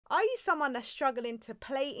Are you someone that's struggling to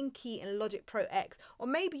play in key in Logic Pro X? Or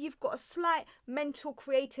maybe you've got a slight mental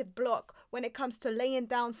creative block when it comes to laying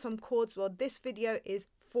down some chords? Well, this video is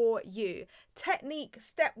for you. Technique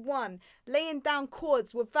step 1, laying down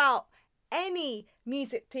chords without any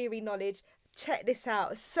music theory knowledge. Check this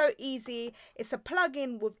out. It's so easy. It's a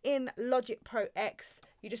plugin within Logic Pro X.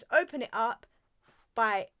 You just open it up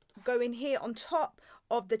by going here on top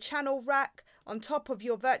of the channel rack, on top of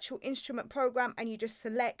your virtual instrument program, and you just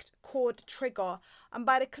select Chord Trigger, and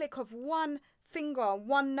by the click of one finger,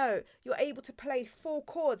 one note, you're able to play 4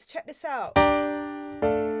 chords. Check this out.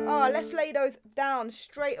 Oh, let's lay those down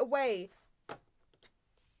straight away.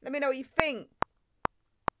 Let me know what you think.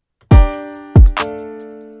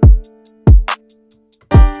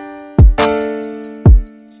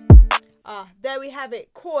 There we have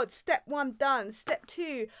it. Chords, step 1 done. Step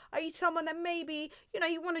 2, are you someone that maybe,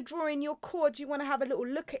 you want to draw in your chords, you want to have a little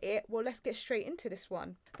look at it? Well, let's get straight into this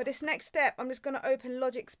one. For this next step, I'm just going to open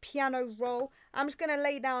Logic's piano roll. I'm just going to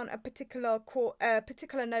lay down a particular chord,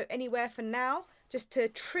 particular note anywhere for now, just to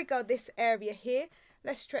trigger this area here.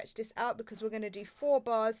 Let's stretch this out because we're going to do 4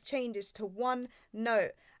 bars, changes to 1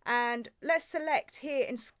 note. And let's select here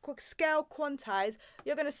in Scale Quantize,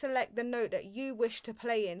 you're going to select the note that you wish to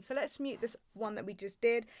play in. So let's mute this one that we just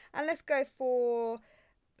did, and let's go for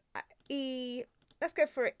E. Let's go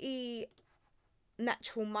for an E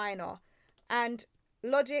natural minor. And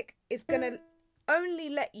Logic is going to only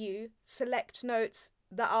let you select notes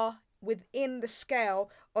that are within the scale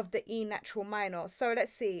of the E natural minor. So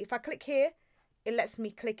let's see, if I click here, it lets me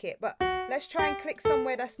click it, but let's try and click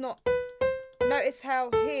somewhere that's not. Notice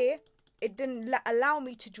how here it didn't allow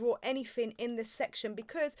me to draw anything in this section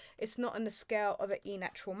because it's not on the scale of an E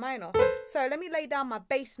natural minor. So let me lay down my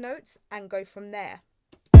bass notes and go from there.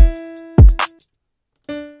 And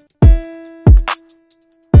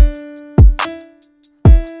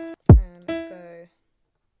let's go.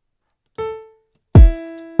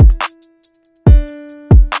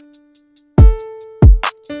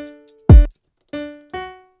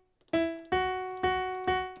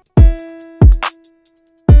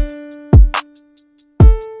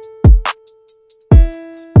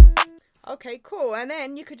 Okay, cool. And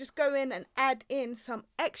then you could just go in and add in some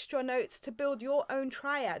extra notes to build your own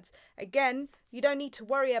triads. Again, you don't need to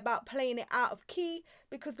worry about playing it out of key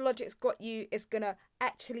because Logic's got you. It's going to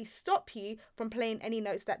actually stop you from playing any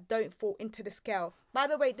notes that don't fall into the scale. By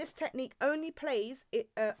the way, this technique only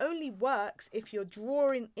works if you're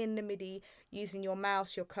drawing in the MIDI using your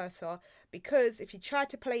mouse, your cursor, because if you try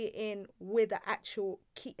to play it in with an actual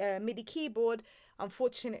MIDI keyboard,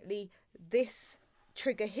 unfortunately, this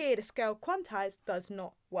trigger here, the Scale Quantize, does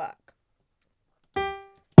not work.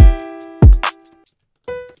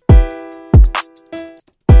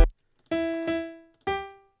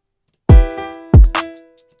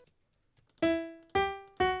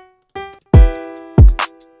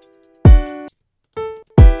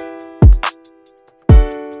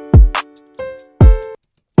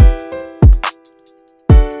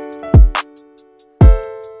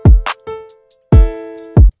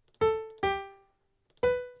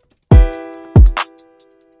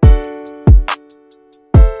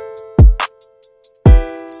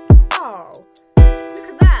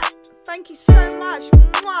 Thank you so much.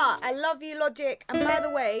 Mwah! I love you, Logic. And by the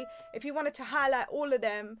way, if you wanted to highlight all of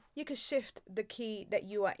them, you can shift the key that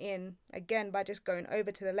you are in, again, by just going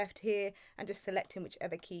over to the left here and just selecting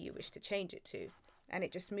whichever key you wish to change it to. And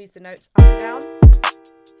it just moves the notes up and down.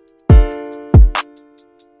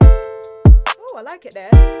 Oh, I like it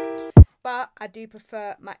there. But I do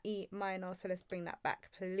prefer my E minor, so let's bring that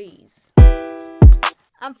back, please.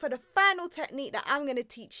 And for the final technique that I'm going to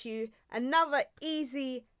teach you, another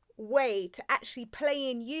easy way to actually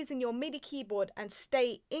play in using your MIDI keyboard and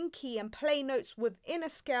stay in key and play notes within a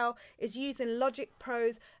scale is using Logic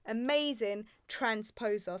Pro's amazing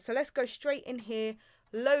Transposer. So let's go straight in here,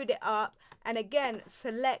 load it up, and again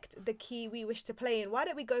select the key we wish to play in. Why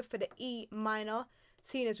don't we go for the E minor,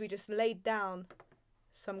 seeing as we just laid down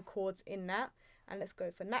some chords in that, and let's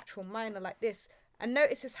go for natural minor like this. And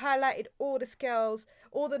notice it's highlighted all the scales,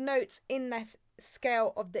 all the notes in this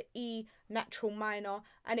scale of the E natural minor,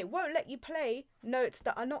 and it won't let you play notes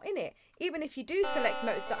that are not in it. Even if you do select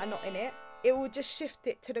notes that are not in it, it will just shift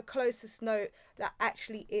it to the closest note that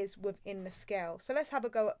actually is within the scale. So let's have a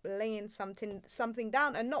go at laying something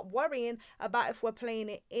down and not worrying about if we're playing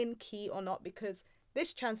it in key or not, because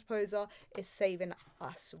this transposer is saving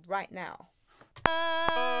us right now.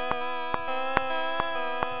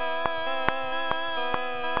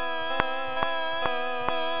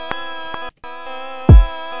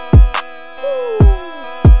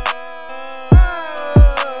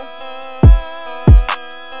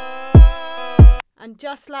 And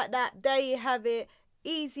just like that, there you have it.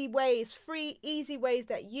 Easy ways, 3 easy ways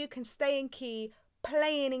that you can stay in key,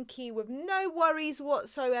 playing in key with no worries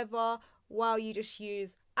whatsoever, while you just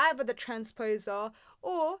use either the Transposer,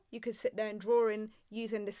 or you could sit there and draw in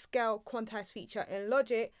using the Scale Quantize feature in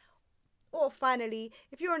Logic. Or finally,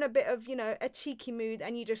 if you're in a bit of, you know, a cheeky mood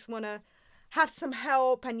and you just want to have some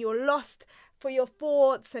help and you're lost for your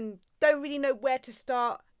thoughts and don't really know where to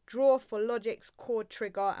start, draw for Logic's Chord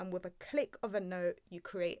Trigger, and with a click of a note, you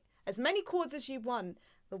create as many chords as you want.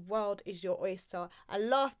 The world is your oyster, and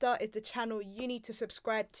Laughter is the channel you need to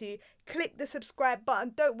subscribe to. Click the subscribe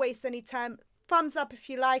button, don't waste any time. Thumbs up if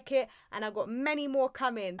you like it, and I've got many more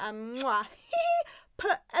coming. And mwah,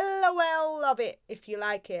 put LOL love it if you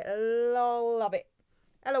like it. LOL love it.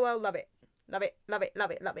 LOL love it. Love it, love it,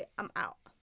 love it, love it. I'm out.